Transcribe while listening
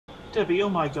Debbie, oh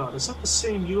my god, is that the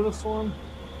same uniform?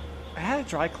 I had it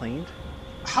dry cleaned.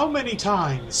 How many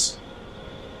times?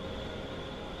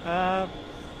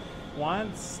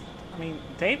 Once. I mean,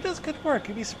 Dave does good work.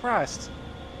 You'd be surprised.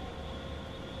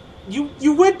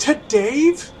 You went to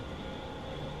Dave?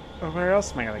 Well, where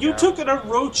else am I gonna go? You took an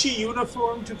Orochi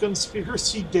uniform to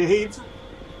Conspiracy Dave?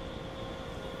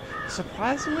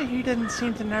 Surprisingly, he didn't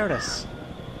seem to notice.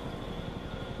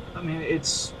 I mean,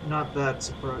 it's not that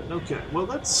surprising. Okay, well,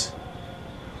 that's...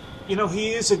 You know, he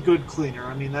is a good cleaner.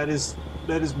 I mean, that is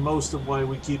most of why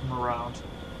we keep him around.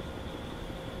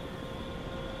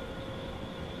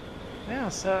 Yeah,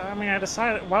 so, I mean, I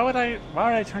decided... Why would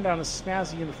I turn down a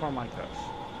snazzy uniform like this?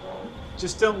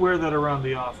 Just don't wear that around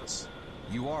the office.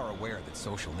 You are aware that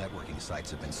social networking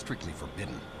sites have been strictly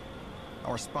forbidden.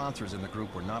 Our sponsors in the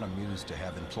group were not amused to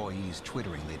have employees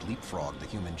twittering they'd leapfrogged the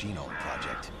Human Genome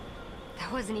Project.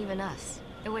 That wasn't even us.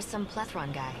 It was some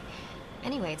plethron guy.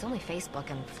 Anyway, it's only Facebook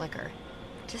and Flickr.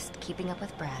 Just keeping up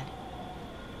with Brad.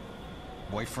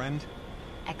 Boyfriend?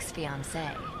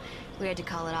 Ex-fiancé. We had to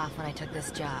call it off when I took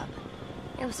this job.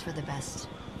 It was for the best.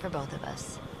 For both of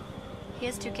us. He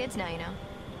has 2 kids now, you know.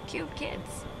 Cute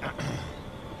kids.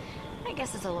 I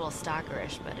guess it's a little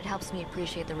stalkerish, but it helps me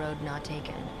appreciate the road not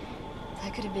taken.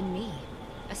 That could have been me.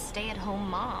 A stay-at-home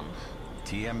mom.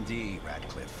 TMD,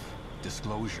 Radcliffe.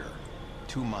 Disclosure.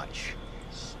 Too much.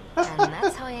 And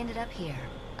that's how I ended up here.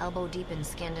 Elbow deep in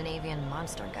Scandinavian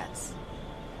monster guts.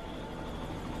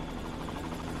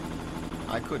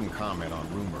 I couldn't comment on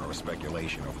rumor or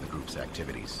speculation over the group's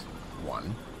activities.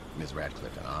 1, Ms.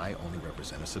 Radcliffe and I only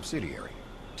represent a subsidiary.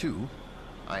 2,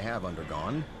 I have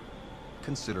undergone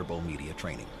considerable media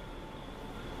training.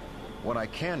 What I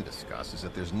can discuss is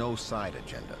that there's no side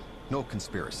agenda, no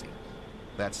conspiracy.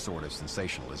 That sort of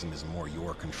sensationalism is more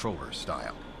your controller's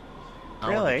style.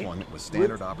 Our Really? deployment was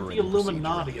standard With operating the procedure in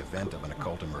Illuminati, the event of an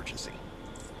occult emergency.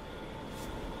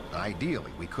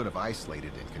 Ideally, we could have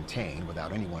isolated and contained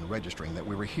without anyone registering that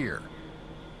we were here,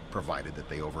 provided that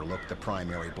they overlooked the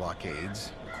primary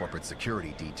blockades, the corporate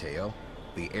security detail,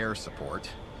 the air support.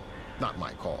 Not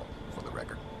my call, for the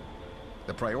record.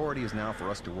 The priority is now for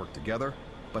us to work together,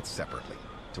 but separately,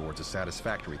 towards a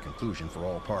satisfactory conclusion for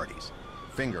all parties.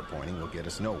 Finger-pointing will get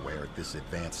us nowhere at this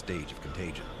advanced stage of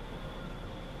contagion.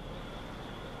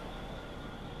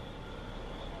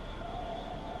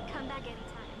 Come back anytime.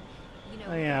 You know,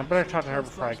 Oh yeah, I better talk to her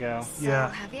before I go. So,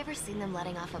 Yeah. have you ever seen them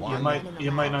letting off a You bomb in the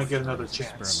you might lab? not get another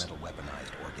chance. Experimental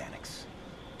weaponized organics.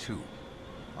 2,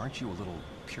 aren't you a little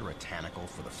puritanical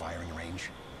for the firing range?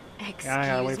 Excuse Yeah, I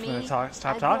gotta wait for them me? to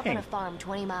stop I talking. grew up on a farm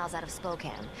 20 miles out of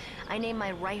Spokane. I named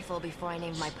my rifle before I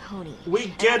named my pony. We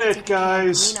And get I it, took a can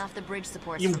guys. clean off the bridge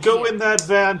supports You from go here. in that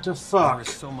van to There fuck. is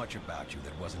so much about you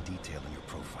that wasn't detailed in your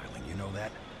profiling, you know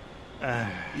that?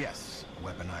 Yes,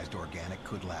 weaponized organic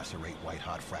could lacerate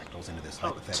white-hot fractals into this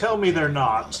hypothetical... tell me they're cannon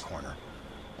not. around the corner.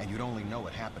 And you'd only know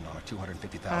it happened on a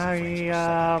 250,000 I, frames per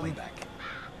second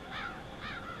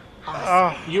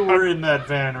playback. You were in that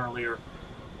van earlier.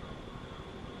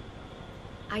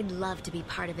 I'd love to be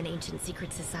part of an ancient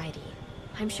secret society.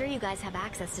 I'm sure you guys have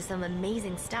access to some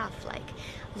amazing stuff, like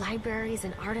libraries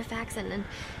and artifacts and...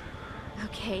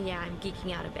 Okay, yeah, I'm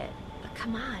geeking out a bit. But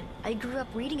come on, I grew up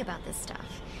reading about this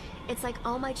stuff. It's like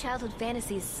all my childhood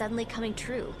fantasies suddenly coming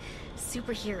true.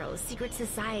 Superheroes, secret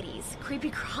societies,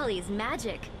 creepy crawlies,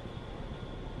 magic.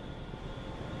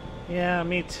 Yeah,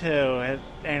 me too. It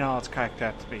ain't all it's cracked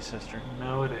up to be, sister.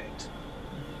 No, it ain't.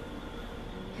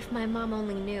 If my mom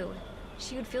only knew,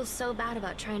 she would feel so bad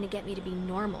about trying to get me to be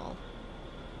normal.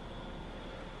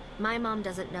 My mom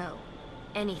doesn't know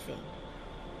anything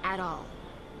at all.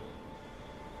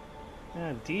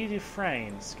 Yeah, D.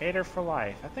 Dufresne, skater for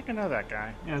life. I think I know that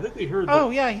guy. Yeah, I think we heard that. Oh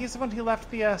yeah, he's the one who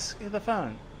left the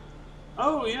phone.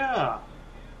 Oh, yeah.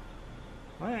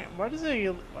 What is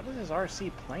his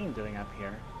RC plane doing up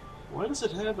here? Why does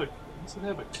it have a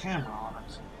camera on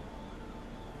it?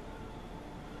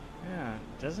 Yeah,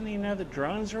 doesn't he know the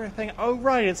drones are a thing? Oh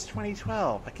right, it's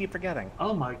 2012. I keep forgetting.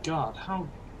 Oh my god, how...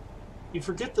 You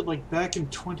forget that, like, back in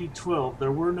 2012,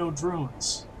 there were no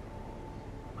drones.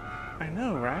 I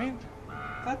know, right?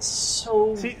 That's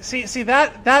so... See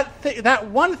that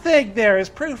one thing there is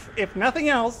proof, if nothing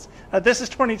else, that this is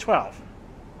 2012.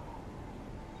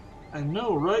 I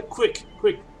know, right? Quick.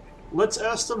 Let's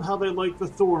ask them how they like the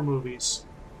Thor movies.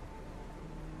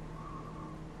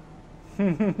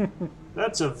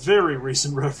 That's a very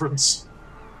recent reference.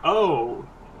 Oh.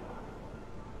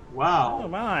 Wow. Oh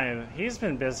my, he's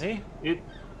been busy. It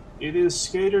is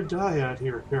skate or die out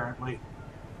here, apparently.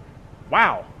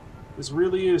 Wow. This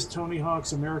really is Tony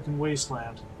Hawk's American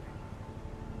Wasteland.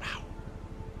 Wow.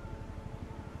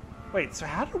 Wait, so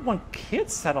how did one kid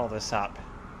set all this up?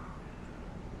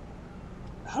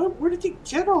 Where did he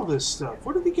get all this stuff?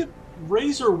 Where did he get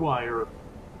razor wire?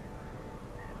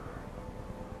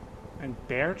 And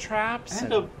bear traps?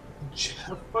 And a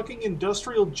fucking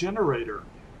industrial generator.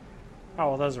 Oh,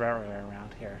 well, those are everywhere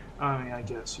around here. I mean, I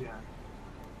guess, yeah.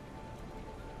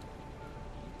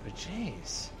 But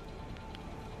jeez.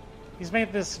 He's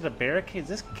made this into barricades.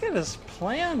 This kid is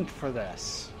planned for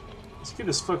this. This kid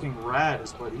is fucking rad,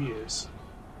 is what he is.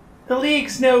 The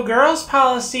League's no girls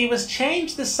policy was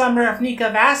changed the summer of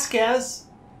Nika Vasquez.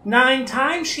 9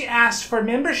 times she asked for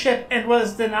membership and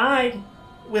was denied,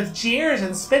 with jeers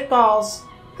and spitballs.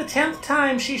 The 10th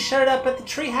time she showed up at the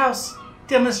treehouse,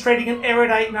 demonstrating an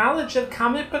erudite knowledge of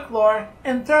comic book lore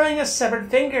and throwing a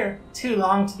severed finger, too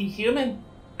long to be human,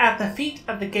 at the feet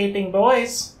of the gaping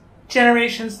boys.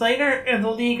 Generations later, and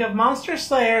the League of Monster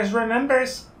Slayers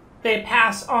remembers, they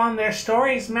pass on their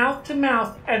stories mouth to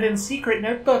mouth and in secret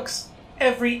notebooks.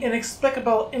 Every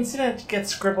inexplicable incident gets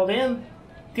scribbled in.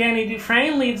 Danny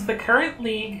Dufresne leads the current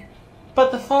League,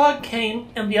 but the fog came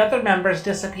and the other members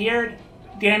disappeared.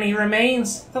 Danny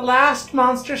remains the last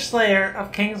Monster Slayer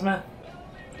of Kingsmouth.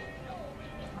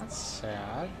 That's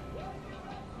sad.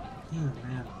 Oh,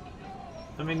 man.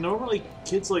 I mean, normally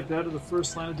kids like that are the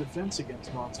first line of defense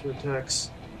against monster attacks.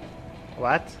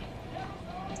 What?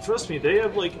 Trust me, they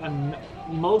have like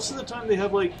most of the time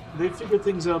they figure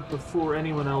things out before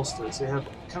anyone else does. They have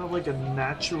kind of like a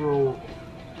natural.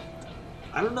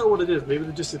 I don't know what it is. Maybe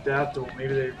they're just adaptable.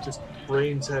 Maybe they just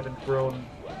brains haven't grown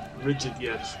rigid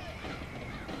yet.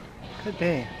 Could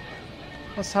be.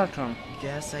 Let's talk to him.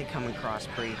 Guess I come across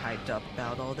pretty hyped up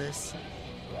about all this.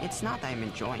 It's not that I'm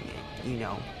enjoying it, you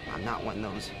know. I'm not one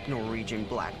of those Norwegian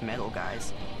black metal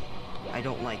guys. I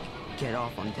don't get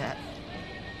off on death.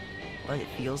 But it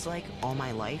feels like all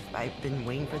my life I've been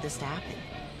waiting for this to happen.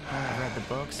 I've read the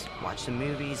books, watched the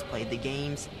movies, played the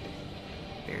games,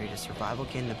 buried a survival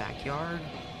kit in the backyard.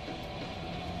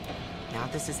 Now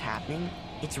this is happening,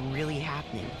 it's really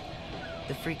happening.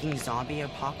 The freaking zombie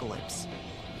apocalypse.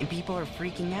 And people are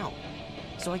freaking out.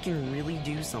 So I can really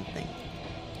do something.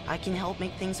 I can help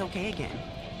make things okay again.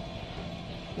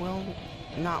 Well,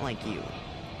 not like you.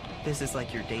 This is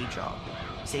like your day job.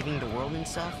 Saving the world and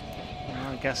stuff.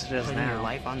 Well, I guess it is Putting now. your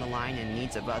life on the line and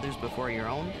needs of others before your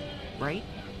own. Right?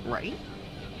 Right?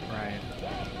 Right.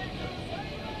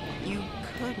 You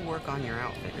could work on your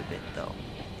outfit a bit, though.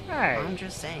 Hey. I'm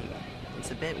just saying.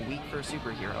 It's a bit weak for a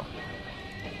superhero.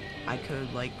 I could,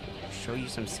 show you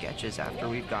some sketches after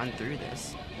we've gone through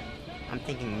this. I'm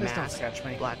thinking Please don't mask, sketch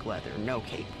me. black leather, no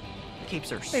cape.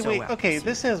 Capes are Hey, so wait, out okay,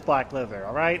 this this is black leather,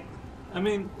 alright? I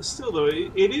mean, still though,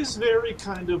 it is very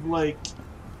kind of like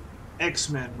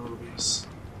X-Men movies.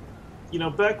 You know,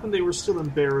 back when they were still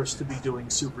embarrassed to be doing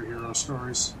superhero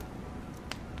stories.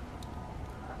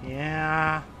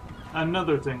 Yeah.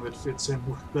 Another thing that fits in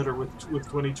better with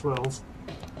 2012.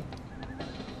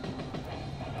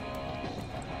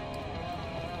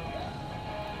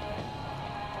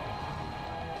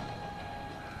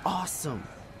 Awesome!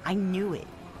 I knew it!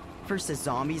 First the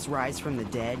zombies rise from the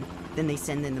dead, then they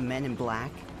send in the men in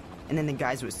black, and then the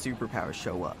guys with superpowers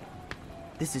show up.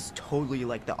 This is totally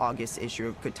like the August issue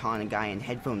of Katana Guy and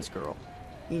Headphones Girl.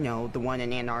 You know, the one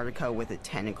in Antarctica with the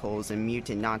tentacles and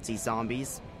mutant Nazi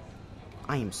zombies.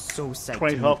 I am so psyched to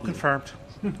meet 2012 you. confirmed.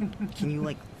 Can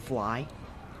you, fly?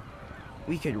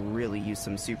 We could really use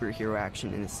some superhero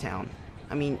action in this town.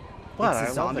 I mean, What? it's I a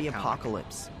love zombie the comic.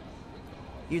 apocalypse.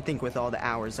 You'd think with all the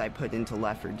hours I put into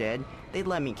Left 4 Dead, they'd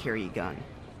let me carry a gun.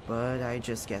 But I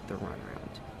just get the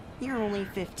runaround. You're only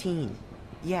 15.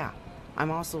 Yeah,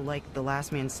 I'm also like the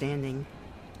last man standing.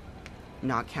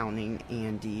 Not counting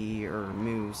Andy, or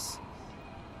Moose,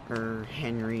 or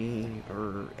Henry,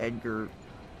 or Edgar.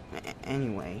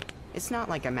 Anyway, it's not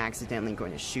like I'm accidentally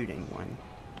going to shoot anyone.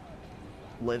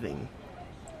 Living.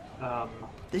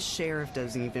 This sheriff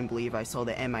doesn't even believe I saw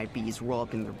the MIBs roll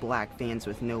up in their black vans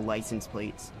with no license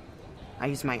plates. I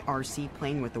used my RC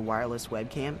plane with a wireless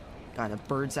webcam, got a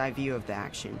bird's eye view of the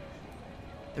action.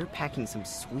 They're packing some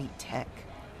sweet tech.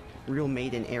 Real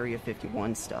made in Area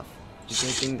 51 stuff. Good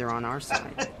thing they're on our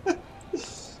side.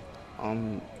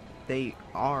 They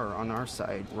are on our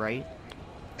side, right?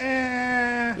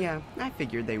 Yeah, I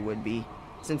figured they would be,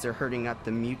 since they're herding up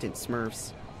the mutant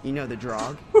Smurfs. You know the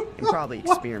drog? And probably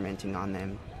experimenting on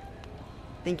them.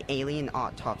 Think alien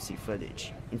autopsy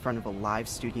footage in front of a live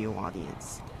studio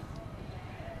audience.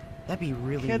 That'd be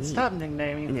really Kids, neat. stop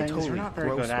nicknaming In a things. totally You're not very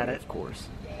gross good at way, it. of course.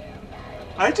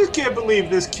 I just can't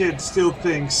believe this kid still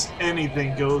thinks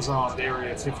anything goes on at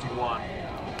Area 51.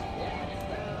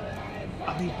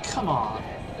 I mean, come on.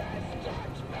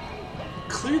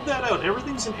 cleared that out.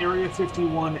 Everything's in Area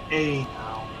 51A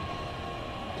now.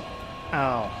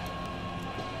 Oh.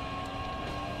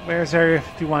 Where's Area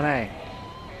 51A?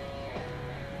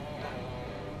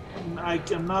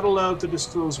 I'm not allowed to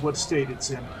disclose what state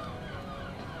it's in.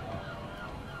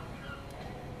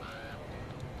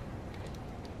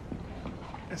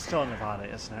 It's still in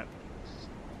Nevada, isn't it?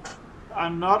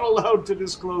 I'm not allowed to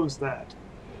disclose that.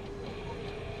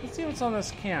 Let's see what's on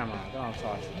this camera. Don't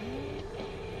talk to me.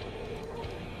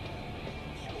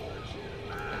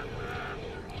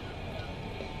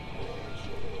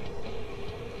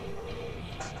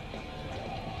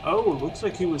 Oh, it looks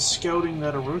like he was scouting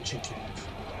that Orochi camp.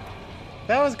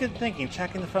 That was good thinking,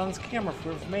 checking the phone's camera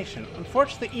for information.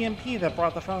 Unfortunately, the EMP that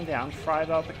brought the phone down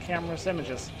fried out the camera's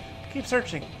images. Keep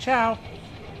searching. Ciao.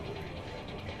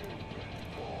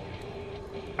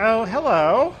 Oh,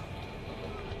 hello.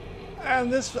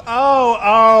 And this...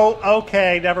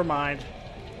 okay, never mind.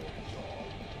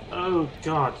 Oh,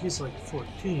 God, he's like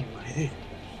 14, lady.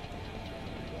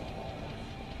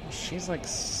 She's like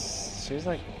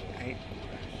 8.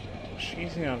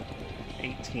 She's,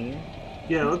 18.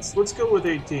 Yeah, let's go with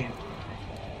 18.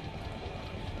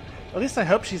 At least I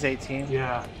hope she's 18.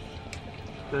 Yeah.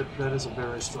 That is a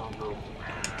very strong hope.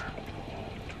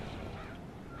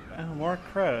 Oh, more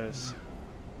crows.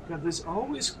 God, there's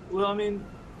always... Well, I mean...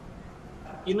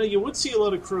 you would see a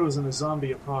lot of crows in a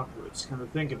zombie apocalypse, kind of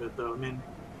think of it, though. I mean...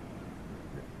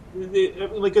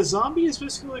 like, a zombie is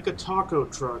basically like a taco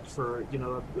truck for,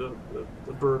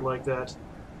 a bird like that.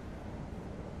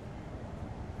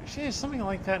 Actually, there's something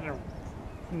like that in a...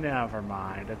 Never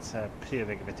mind. It's a pretty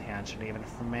big of a tangent, even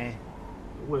for me.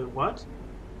 Wait, what?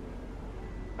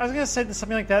 I was going to say there's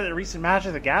something like that at a recent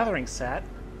Magic the Gathering set.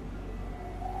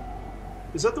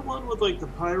 Is that the one with, like, the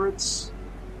pirates?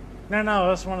 No, that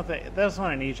was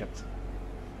one in Egypt.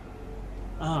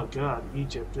 Oh, God,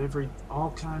 Egypt.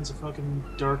 All kinds of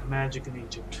fucking dark magic in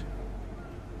Egypt.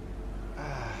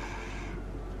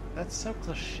 That's so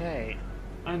cliche.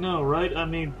 I know, right? I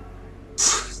mean...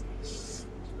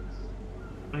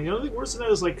 the only thing worse than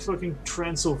that is, like, fucking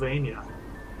Transylvania.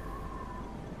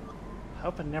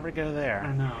 Hope I never go there.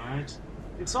 I know, right?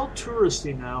 It's all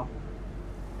touristy now.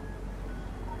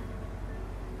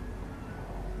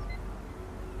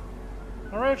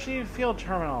 Orochi Field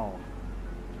Terminal.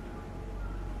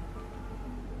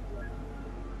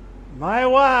 My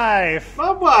wife!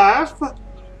 My wife!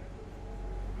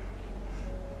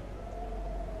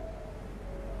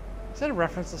 Is that a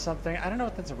reference to something? I don't know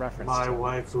what that's a reference My to.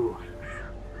 waifu.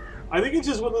 I think it's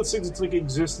just one of those things that's like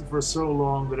existed for so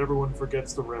long that everyone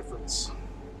forgets the reference.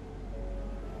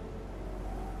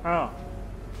 Oh.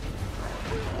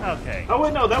 Okay. Oh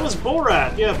wait, no, that was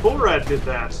Borat. Yeah, Borat did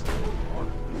that.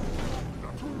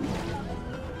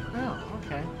 Oh,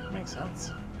 okay. Makes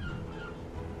sense.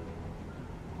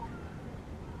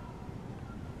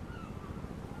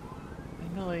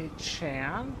 Emily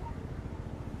Chan?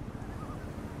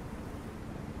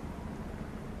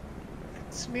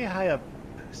 It's Mihaya.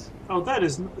 Oh, that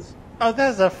is... Oh,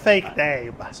 that's a fake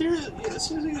name. Seriously,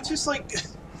 it's just like...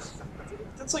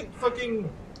 That's like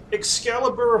fucking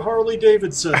Excalibur Harley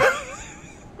Davidson.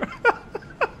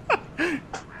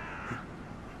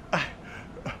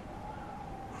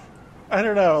 I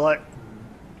don't know, like...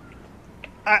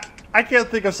 I can't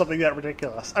think of something that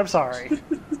ridiculous. I'm sorry.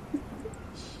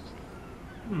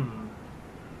 Can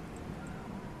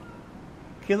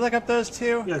you look up those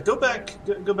two? Yeah, go back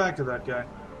to that guy.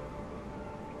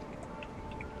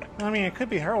 I mean, it could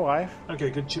be her wife.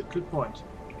 Okay, good point.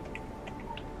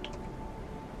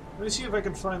 Let me see if I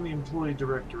can find the employee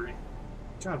directory.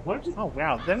 God, what did... Oh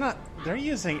wow, they're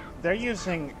using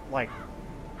like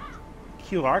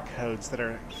QR codes that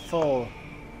are full.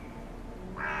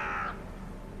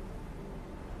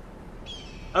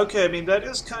 Okay, I mean, that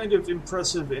is kind of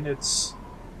impressive in its,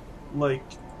 like,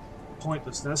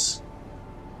 pointlessness.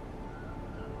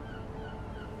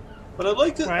 But I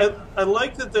like that. Right. I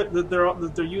like that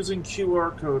they're using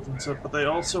QR codes and stuff, but they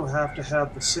also have to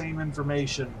have the same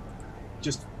information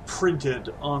just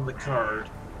printed on the card,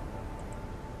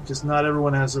 because not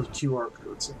everyone has those QR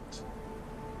codes in it.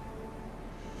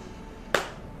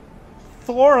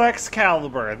 Thor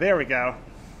Excalibur. There we go.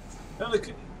 Now,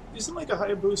 isn't like a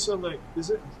Hayabusa like? Is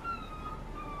it?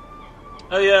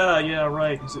 Oh yeah,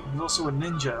 right. He's also a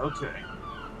ninja. Okay.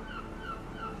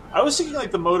 I was thinking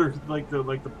like the motor, like the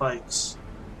bikes.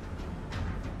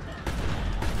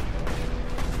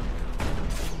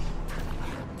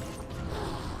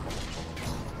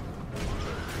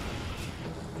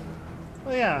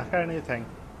 Well, yeah, got a new thing.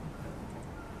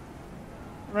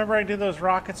 Remember I did those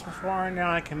rockets before, and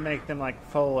now I can make them like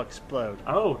full explode.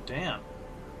 Oh damn!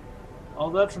 All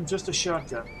that from just a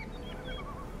shotgun.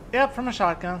 Yep, from a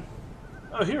shotgun.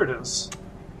 Oh, here it is.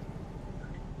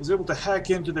 I was able to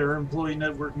hack into their employee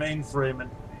network mainframe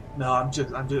and... No, I'm just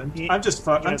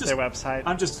fucking Their website.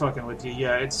 I'm just fucking with you.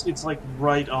 Yeah, it's like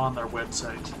right on their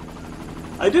website.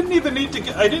 I didn't even need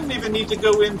to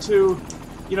go into,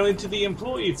 into the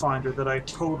employee finder that I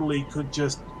totally could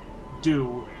just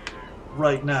do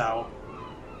right now.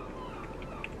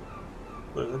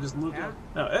 Look, I just look at...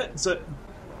 No,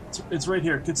 it's right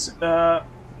here. Kitsune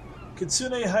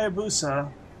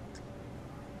Hayabusa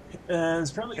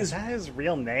Is that his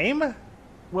real name?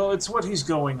 Well, it's what he's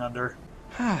going under.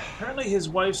 Apparently his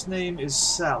wife's name is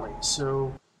Sally,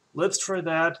 so let's try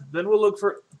that. Then we'll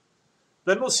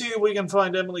see if we can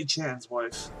find Emily Chan's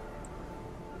wife.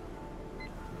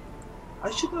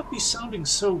 I should not be sounding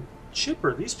so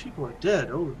chipper. These people are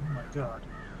dead. Oh my god.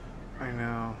 I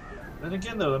know. Then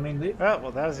again, though, I mean,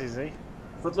 well, that was easy.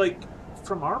 But, like,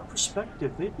 from our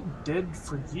perspective, they've been dead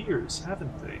for years,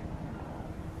 haven't they?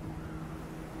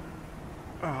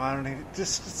 Oh, I don't need...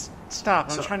 Just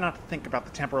stop. I'm trying not to think about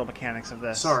the temporal mechanics of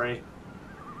this. Sorry.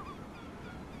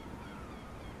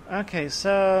 Okay,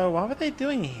 so what were they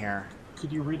doing here?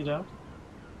 Could you read it out?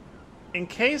 In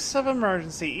case of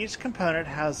emergency, each component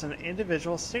has an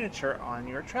individual signature on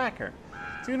your tracker.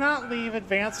 Do not leave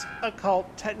advanced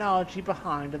occult technology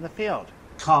behind in the field.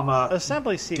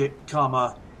 Assembly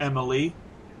Emily.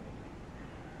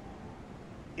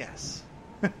 Yes.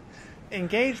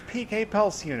 Engage PK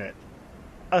Pulse Unit.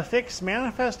 Affix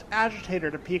Manifest Agitator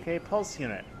to PK Pulse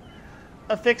Unit.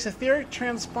 Affix Etheric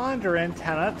Transponder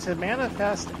Antenna to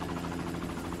Manifest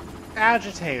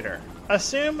Agitator.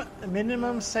 Assume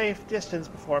minimum safe distance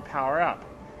before power up.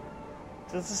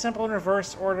 This is simple in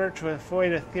reverse order to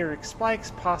avoid etheric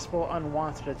spikes, possible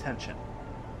unwanted attention.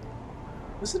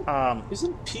 Isn't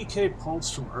PK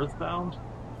Pulse from Earthbound?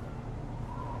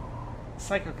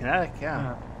 Psychokinetic,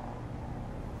 yeah.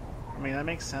 I mean, that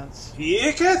makes sense.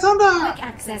 PK Thunder! Quick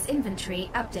access inventory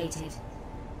updated.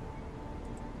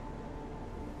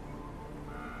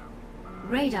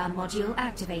 Radar module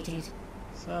activated.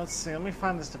 So let's see, let me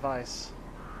find this device.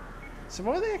 So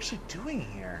what are they actually doing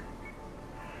here?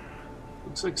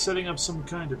 Looks like setting up some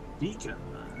kind of beacon.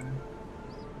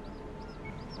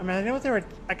 I mean,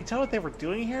 I can tell what they were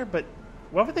doing here, but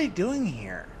what were they doing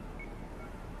here?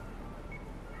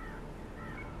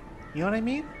 You know what I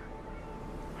mean?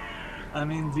 I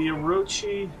mean, the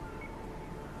Orochi...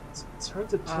 It's hard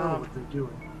to tell what they're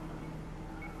doing.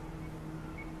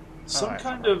 Some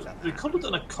kind of... They called it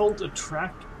an occult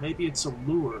attractor. Maybe it's a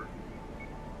lure.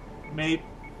 Maybe...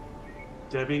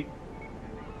 Debbie?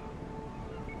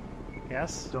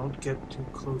 Yes? Don't get too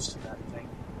close to that thing.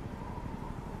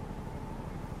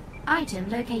 Item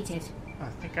located. I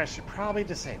think I should probably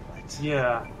disable it.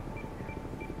 Yeah.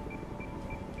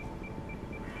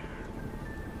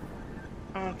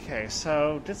 Okay,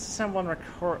 so disassemble and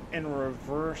in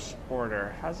reverse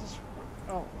order. How's this...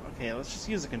 Oh, okay, let's just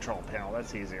use the control panel.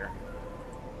 That's easier.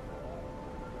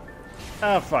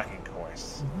 Of fucking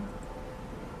course.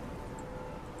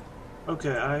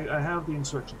 Okay, I have the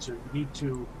instructions here. You need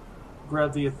to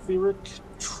grab the etheric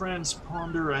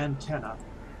transponder antenna.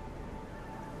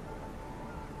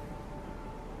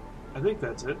 I think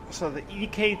that's it. So the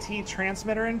EKT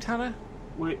transmitter antenna?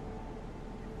 Wait.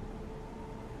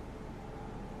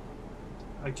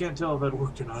 I can't tell if that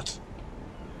worked or not.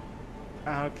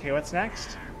 Okay, what's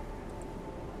next?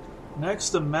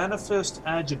 Next, the manifest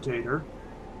agitator.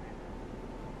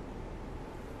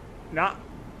 Not...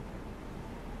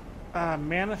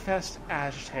 manifest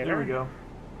agitator. There we go.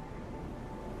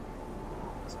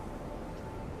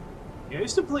 Yeah, I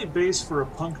used to play bass for a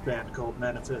punk band called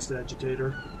Manifest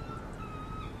Agitator.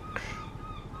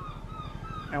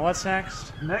 And what's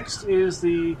next? Next is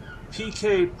the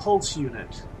PK Pulse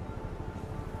Unit.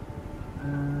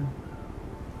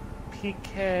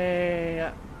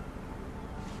 PK...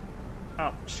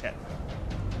 Oh, shit.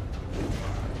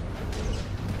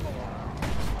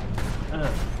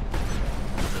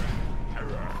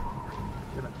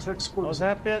 Tech support. What was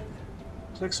that bit?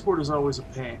 Tech support is always a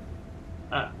pain.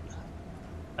 I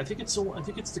think it's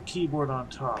the keyboard on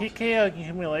top. PK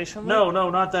accumulation? No,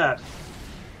 not that.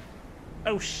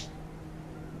 Oh,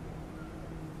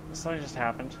 something just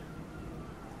happened.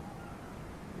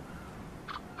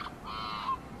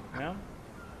 No?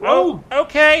 Whoa! Oh,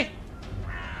 okay!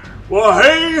 Well,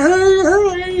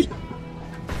 hey!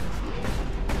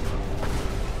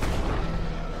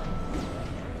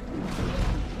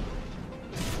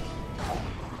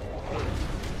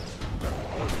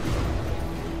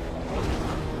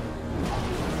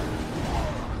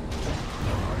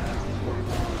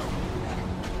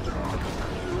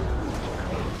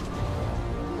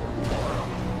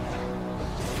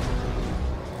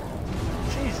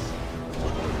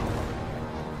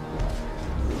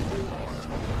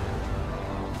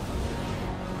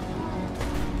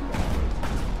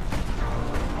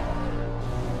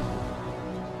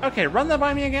 Okay, run that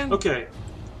by me again. Okay.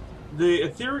 The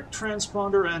etheric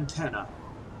transponder antenna.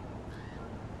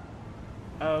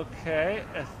 Okay,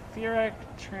 etheric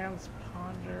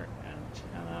transponder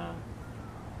antenna.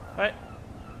 What?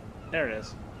 There it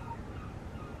is.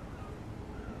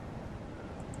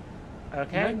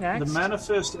 Okay, next. The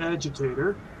manifest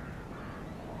agitator.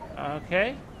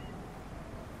 Okay.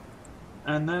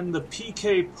 And then the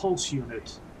PK pulse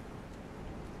unit,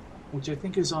 which I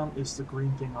think is the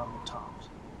green thing on the top.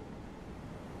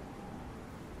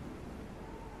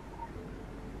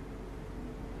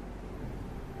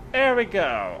 There we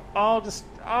go. All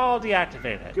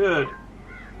deactivated. Good.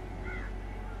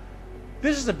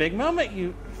 This is a big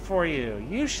moment for you.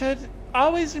 You should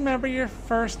always remember your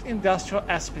first industrial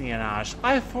espionage.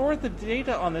 I forwarded the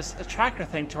data on this attractor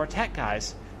thing to our tech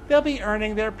guys. They'll be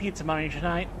earning their pizza money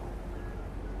tonight.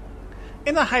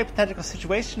 In a hypothetical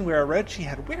situation where Orochi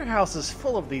had warehouses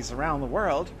full of these around the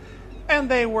world, and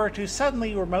they were to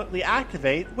suddenly remotely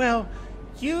activate, well,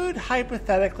 you'd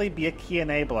hypothetically be a key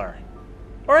enabler.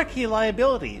 Or a key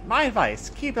liability. My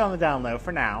advice, keep it on the down low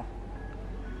for now.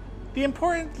 The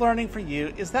important learning for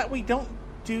you is that we don't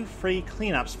do free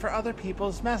cleanups for other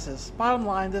people's messes. Bottom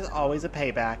line, there's always a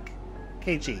payback.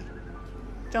 KG.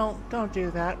 Don't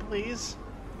do that, please.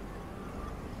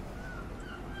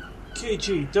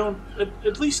 KG,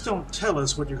 at least don't tell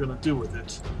us what you're going to do with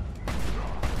it.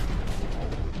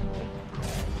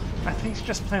 I think she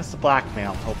just plans to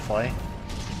blackmail, hopefully.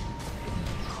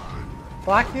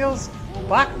 Blackmail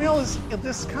is, in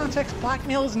this context,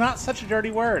 blackmail is not such a dirty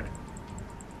word.